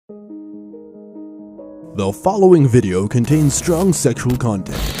The following video contains strong sexual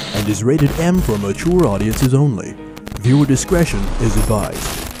content and is rated M for mature audiences only. Viewer discretion is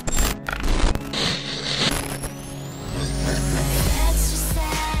advised.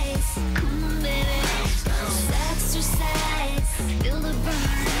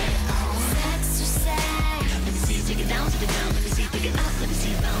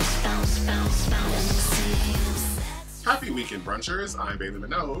 Happy weekend, brunchers. I'm Bailey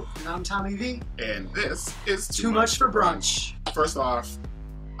Minogue. And I'm Tommy V. And this is Too Much for Brunch. First off,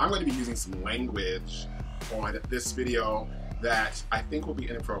 I'm going to be using some language on this video that I think will be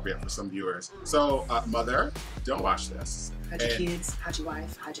inappropriate for some viewers. So, mother, don't watch this. Hide your kids, hide your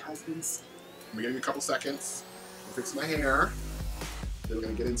wife, hide your husbands. I'm going to give you a couple seconds. I'll fix my hair. Then we're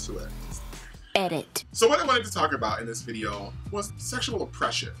going to get into it. Edit. So what I wanted to talk about in this video was sexual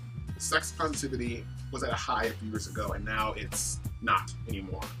oppression. Sex positivity was at a high a few years ago, and now it's not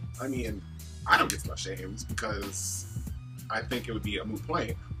anymore. I mean, I don't get slut shamed because I think it would be a moot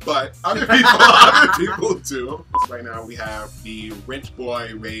point, but other people do. Right now we have the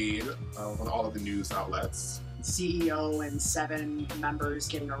Rentboy raid on all of the news outlets. CEO and 7 members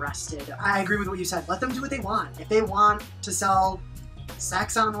getting arrested. I agree with what you said. Let them do what they want. If they want to sell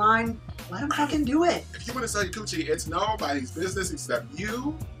sex online, let them fucking do it. If you want to sell your coochie, it's nobody's business except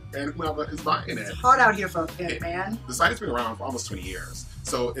you and whoever is buying it. It's hard out here for a pimp, man. The site has been around for almost 20 years.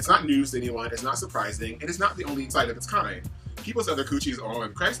 So it's not news to anyone, it's not surprising, and it's not the only site of its kind. People sell their coochies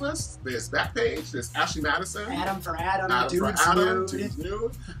on Craigslist, there's Backpage, there's Ashley Madison. Adam for Adam, Dude's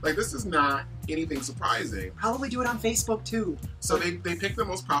Nude. Like, this is not anything surprising. Probably do it on Facebook too. So they pick the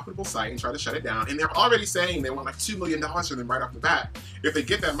most profitable site and try to shut it down, and they're already saying they want like $2 million from them right off the bat. If they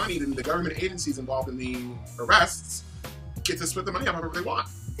get that money, then the government agencies involved in the arrests get to split the money up however they want.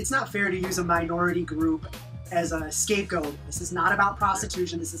 It's not fair to use a minority group as a scapegoat. This is not about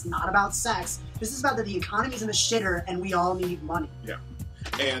prostitution. This is not about sex. This is about that the economy's in the shitter and we all need money. Yeah.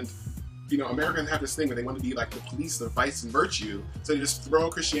 And, you know, Americans have this thing where they want to be like the police of vice and virtue. So they just throw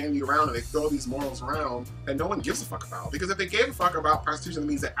Christianity around and they throw these morals around that no one gives a fuck about. Because if they gave a fuck about prostitution, that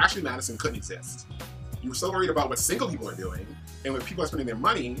means that Ashley Madison couldn't exist. You were so worried about what single people are doing and what people are spending their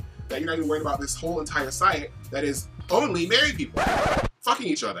money that you're not even worried about this whole entire site that is only married people fucking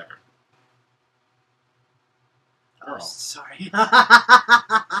each other. Girl. Sorry.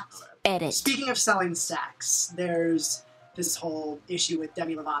 Edit. Speaking of selling sex, there's this whole issue with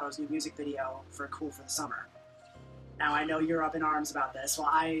Demi Lovato's new music video for Cool for the Summer. Now, I know you're up in arms about this. Well,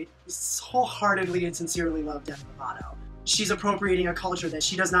 I wholeheartedly and sincerely love Demi Lovato. She's appropriating a culture that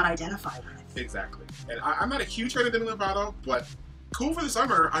she does not identify with. Exactly. And I'm not a huge fan of Demi Lovato, but Cool for the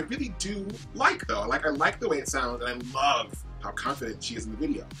Summer, I really do like, though. Like, I like the way it sounds, and I love how confident she is in the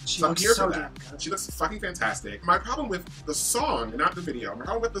video. She so I'm looks here so for that. damn good. She looks fucking fantastic. My problem with the song, not the video, my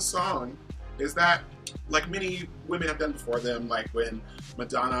problem with the song is that, like many women have done before them, like when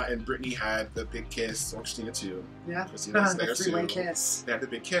Madonna and Britney had the big kiss, or Christina too. Yeah, Christina's there the three-way too. kiss. They had the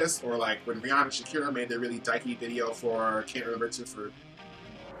big kiss, or like when Rihanna and Shakira made their really dykey video for Can't Remember to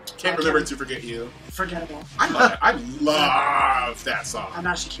Forget You. Forgettable. I love it. I love that song. I'm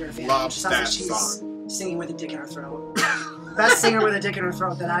not a Shakira fan. Love She sounds like that she's song. singing with a dick in her throat. Best singer with a dick in her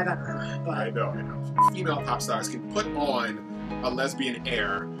throat that I've ever heard. But I know. Female pop stars can put on a lesbian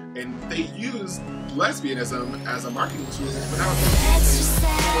air, and they use lesbianism as a marketing tool without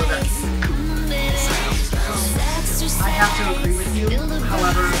for that community. I have to agree with you.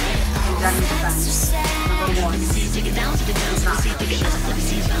 However, in Demi's defense, number one, it's not her. She doesn't have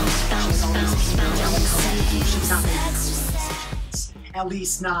She's always telling her she's not making her own decisions. At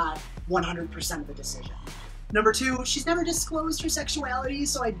least not 100% of the decision. Number two, she's never disclosed her sexuality,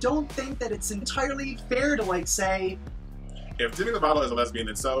 so I don't think that it's entirely fair to, like, say... If Demi Lovato is a lesbian,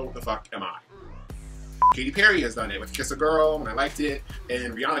 then so the fuck am I. Katy Perry has done it with Kiss a Girl, and I liked it,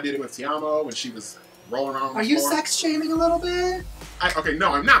 and Rihanna did it with Ti Amo when she was rolling around. Are you sex-shaming a little bit? Okay,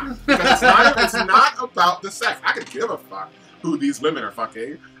 no, I'm not. Because it's not about the sex. I could give a fuck who these women are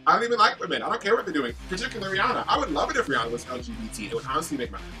fucking. I don't even like women. I don't care what they're doing. Particularly Rihanna. I would love it if Rihanna was LGBT. It would honestly make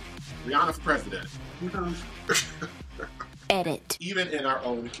my Rihanna for president. Edit. Even in our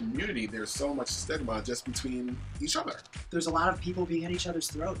own community, there's so much stigma just between each other. There's a lot of people being at each other's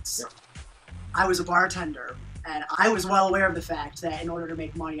throats. Yeah. I was a bartender, and I was well aware of the fact that in order to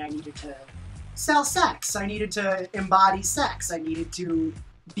make money, I needed to sell sex. I needed to embody sex. I needed to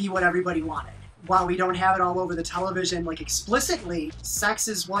be what everybody wanted. While we don't have it all over the television, like explicitly, sex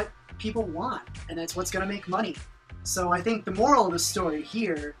is what people want, and that's what's going to make money. So I think the moral of the story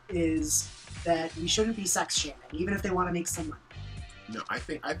here is that we shouldn't be sex shaming, even if they want to make some money. No, I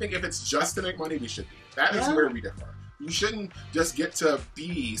think if it's just to make money, we should be. That is where we differ. You shouldn't just get to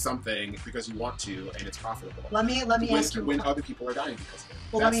be something because you want to and it's profitable. Let me ask you when other people are dying because of it.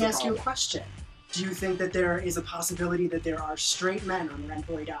 Well, let me ask you a question. Do you think that there is a possibility that there are straight men on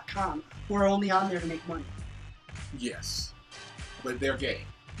Rentboy.com who are only on there to make money? Yes, but they're gay.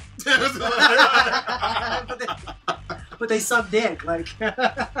 but they suck dick, like.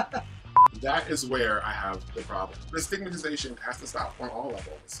 That is where I have the problem. The stigmatization has to stop on all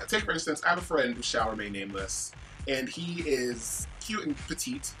levels. Take, for instance, I have a friend who shall remain nameless, and he is cute and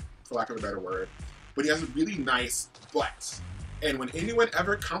petite, for lack of a better word, but he has a really nice butt. And when anyone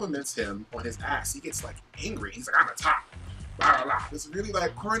ever compliments him on his ass, he gets like angry. He's like, I'm a top. Blah, blah, blah. This really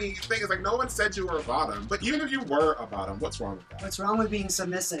like corny thing. It's like, no one said you were a bottom. But even if you were a bottom, what's wrong with that? What's wrong with being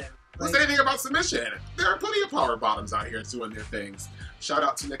submissive? What's anything about submission? There are plenty of power bottoms out here doing their things. Shout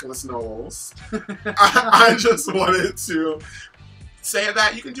out to Nicholas Knowles. I just wanted to say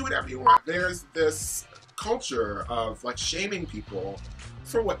that you can do whatever you want. There's this culture of like shaming people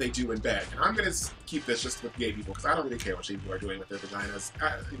for what they do in bed. And I'm going to keep this just with gay people because I don't really care what gay people are doing with their vaginas.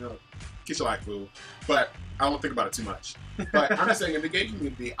 You know, get your life, boo. But I won't think about it too much. But I'm just saying, in the gay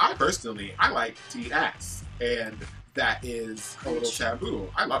community, I like to eat ass. And that is a little taboo.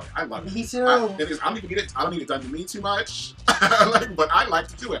 I love it. I love it. Me too. I don't even get it. I don't need it done to me too much. But I like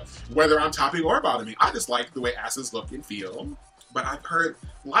to do it. Whether I'm topping or bottoming. I just like the way asses look and feel. But I've heard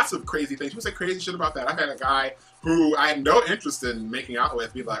lots of crazy things. People say crazy shit about that. I've had a guy who I had no interest in making out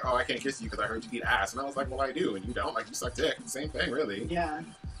with be like, oh, I can't kiss you because I heard you eat ass. And I was like, well, I do. And you don't. Like, you suck dick. Same thing, really. Yeah.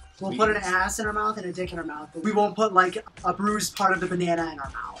 We'll put an ass in our mouth and a dick in our mouth, but we won't put, like, a bruised part of the banana in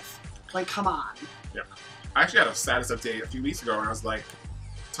our mouth. Like, come on. Yeah. I actually had a status update a few weeks ago, and I was, like,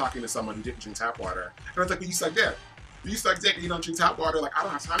 talking to someone who didn't drink tap water. And I was like, well, you suck dick. You suck dick and you don't drink tap water. Like, I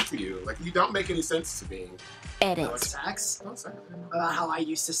don't have time for you. Like, you don't make any sense to me. Edit. Sex. About how I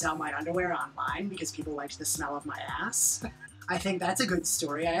used to sell my underwear online because people liked the smell of my ass. I think that's a good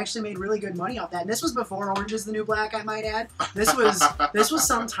story. I actually made really good money off that. And this was before Orange is the New Black, I might add. This was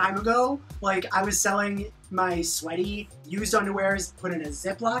some time ago. Like, I was selling my sweaty used underwears, put in a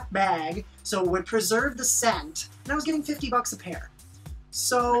Ziploc bag, so it would preserve the scent, and I was getting $50 a pair.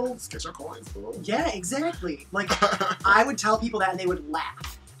 So... Let's get your coins, bro. Yeah, exactly. Like, I would tell people that and they would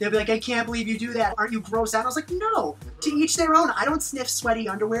laugh. They'd be like, I can't believe you do that. Aren't you grossed out? And I was like, no. To each their own. I don't sniff sweaty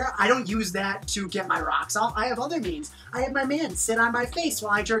underwear. I don't use that to get my rocks off. I have other means. I have my man sit on my face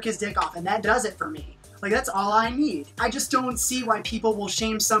while I jerk his dick off, and that does it for me. Like, that's all I need. I just don't see why people will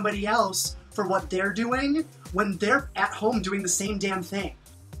shame somebody else for what they're doing when they're at home doing the same damn thing.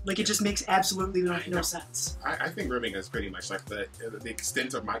 Like, it just makes absolutely no sense. I think rimming is pretty much like the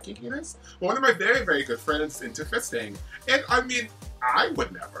extent of my kinkiness. Well, one of my very, very good friends into fisting. And, I mean, I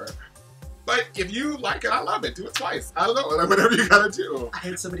would never. But if you like it, I love it. Do it twice. I don't know. Like, whatever you gotta do. I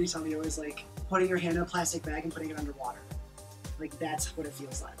had somebody tell me it was like putting your hand in a plastic bag and putting it underwater. Like, that's what it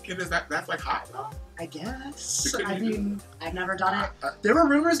feels like. And that's like hot, though? I guess. I mean, I've never done it. There were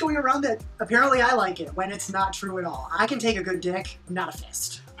rumors going around that apparently I like it when it's not true at all. I can take a good dick, not a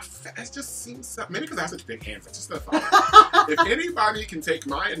fist. It just seems so... Maybe because I have such big hands. That's just the thought. If anybody can take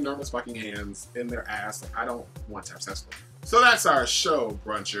my enormous fucking hands in their ass, like, I don't want to have sex with them. So that's our show,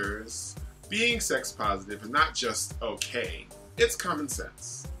 brunchers. Being sex positive is not just okay. It's common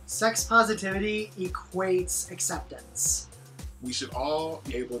sense. Sex positivity equates acceptance. We should all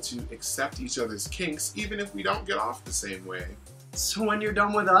be able to accept each other's kinks, even if we don't get off the same way. So when you're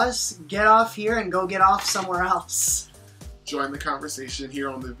done with us, get off here and go get off somewhere else. Join the conversation here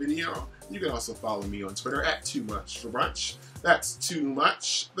on the video. You can also follow me on Twitter at TooMuchForBrunch. That's too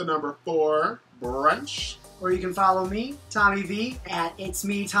much, the number 4, brunch. Or you can follow me, Tommy V, at It's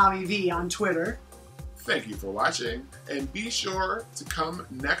Me Tommy V on Twitter. Thank you for watching, and be sure to come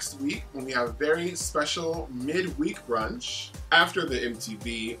next week when we have a very special midweek brunch. After the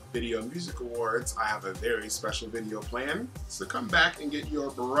MTV Video Music Awards, I have a very special video planned, so come back and get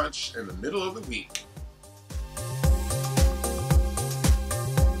your brunch in the middle of the week.